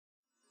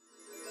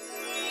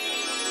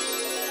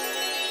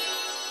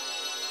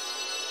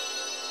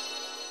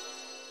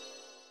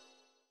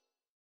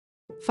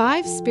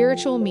5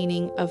 Spiritual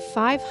Meaning of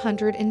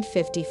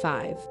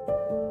 555.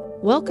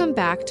 Welcome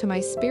back to my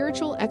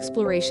spiritual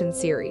exploration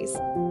series.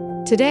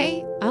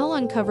 Today, I'll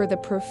uncover the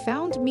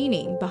profound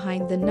meaning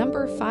behind the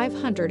number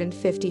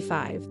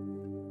 555.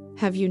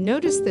 Have you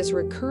noticed this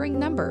recurring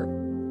number?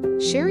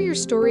 Share your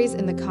stories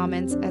in the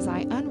comments as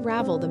I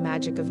unravel the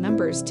magic of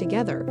numbers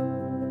together.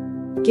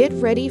 Get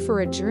ready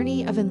for a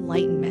journey of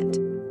enlightenment.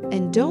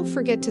 And don't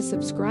forget to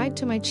subscribe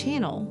to my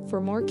channel for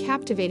more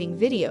captivating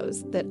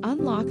videos that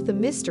unlock the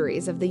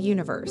mysteries of the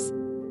universe.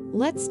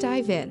 Let's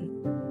dive in.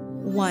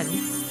 1.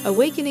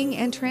 Awakening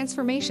and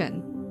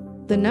transformation.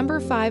 The number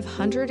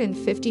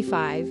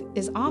 555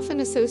 is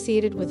often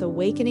associated with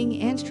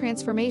awakening and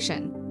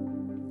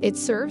transformation. It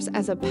serves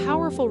as a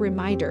powerful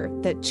reminder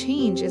that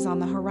change is on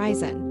the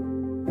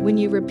horizon. When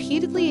you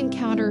repeatedly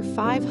encounter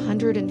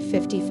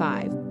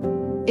 555,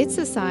 it's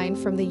a sign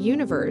from the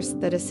universe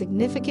that a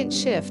significant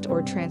shift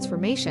or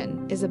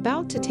transformation is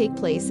about to take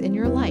place in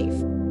your life.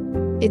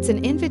 It's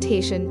an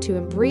invitation to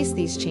embrace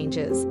these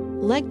changes,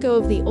 let go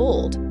of the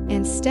old,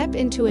 and step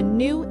into a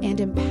new and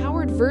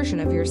empowered version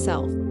of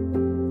yourself.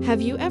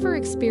 Have you ever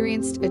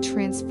experienced a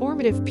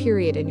transformative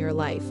period in your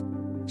life?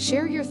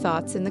 Share your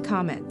thoughts in the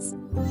comments.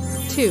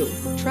 2.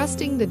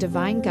 Trusting the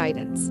divine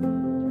guidance.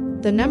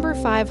 The number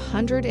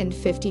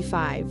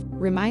 555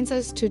 reminds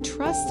us to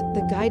trust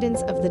the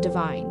guidance of the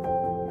divine.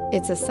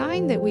 It's a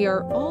sign that we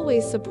are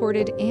always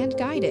supported and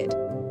guided.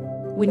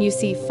 When you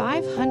see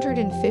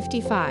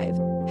 555,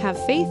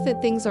 have faith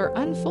that things are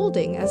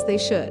unfolding as they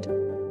should.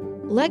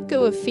 Let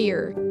go of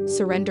fear,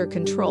 surrender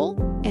control,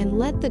 and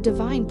let the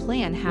divine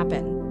plan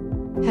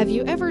happen. Have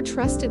you ever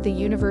trusted the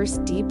universe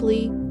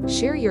deeply?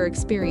 Share your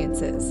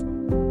experiences.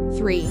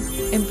 3.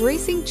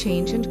 Embracing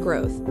change and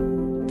growth.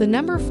 The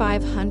number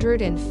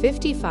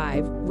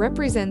 555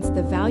 represents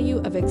the value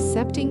of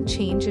accepting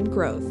change and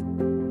growth.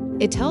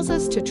 It tells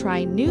us to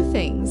try new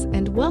things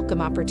and welcome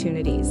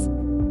opportunities.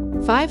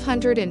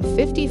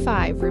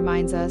 555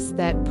 reminds us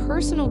that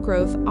personal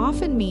growth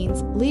often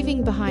means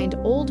leaving behind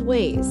old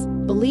ways,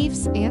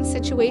 beliefs, and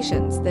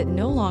situations that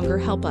no longer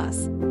help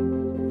us.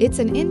 It's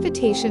an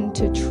invitation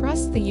to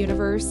trust the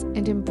universe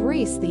and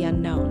embrace the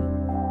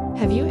unknown.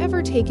 Have you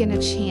ever taken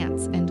a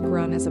chance and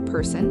grown as a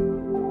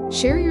person?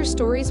 Share your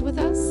stories with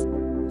us.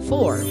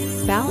 4.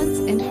 Balance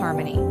and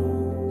harmony.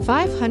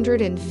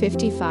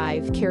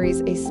 555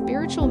 carries a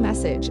spiritual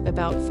message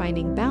about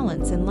finding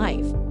balance in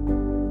life.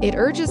 It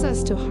urges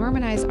us to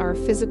harmonize our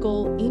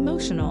physical,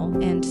 emotional,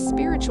 and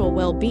spiritual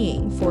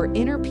well-being for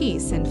inner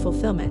peace and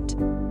fulfillment.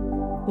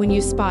 When you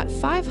spot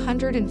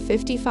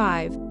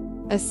 555,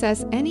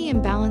 assess any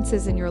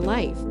imbalances in your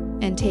life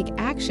and take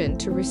action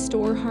to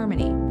restore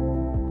harmony.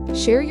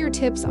 Share your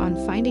tips on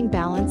finding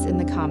balance in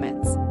the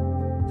comments.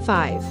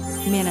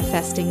 5.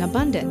 Manifesting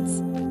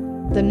abundance.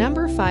 The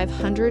number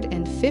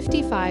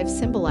 555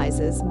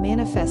 symbolizes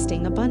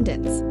manifesting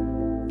abundance.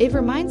 It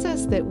reminds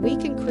us that we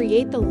can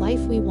create the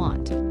life we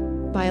want.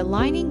 By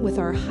aligning with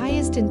our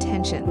highest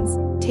intentions,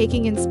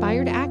 taking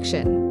inspired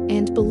action,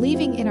 and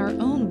believing in our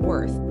own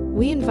worth,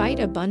 we invite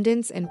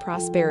abundance and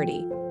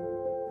prosperity.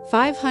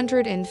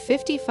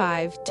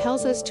 555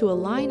 tells us to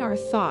align our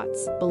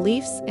thoughts,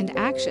 beliefs, and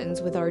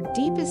actions with our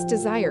deepest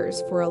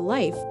desires for a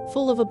life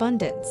full of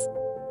abundance.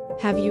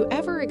 Have you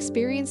ever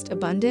experienced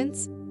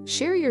abundance?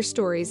 Share your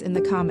stories in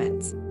the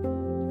comments.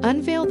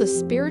 Unveil the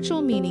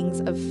spiritual meanings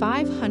of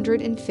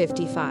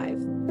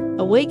 555.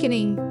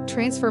 Awakening,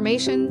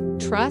 transformation,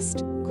 trust,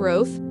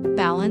 growth,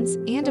 balance,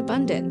 and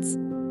abundance.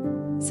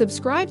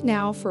 Subscribe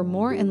now for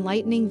more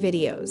enlightening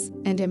videos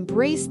and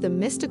embrace the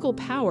mystical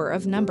power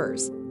of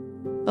numbers.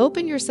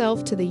 Open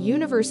yourself to the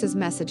universe's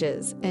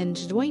messages and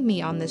join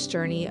me on this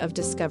journey of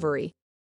discovery.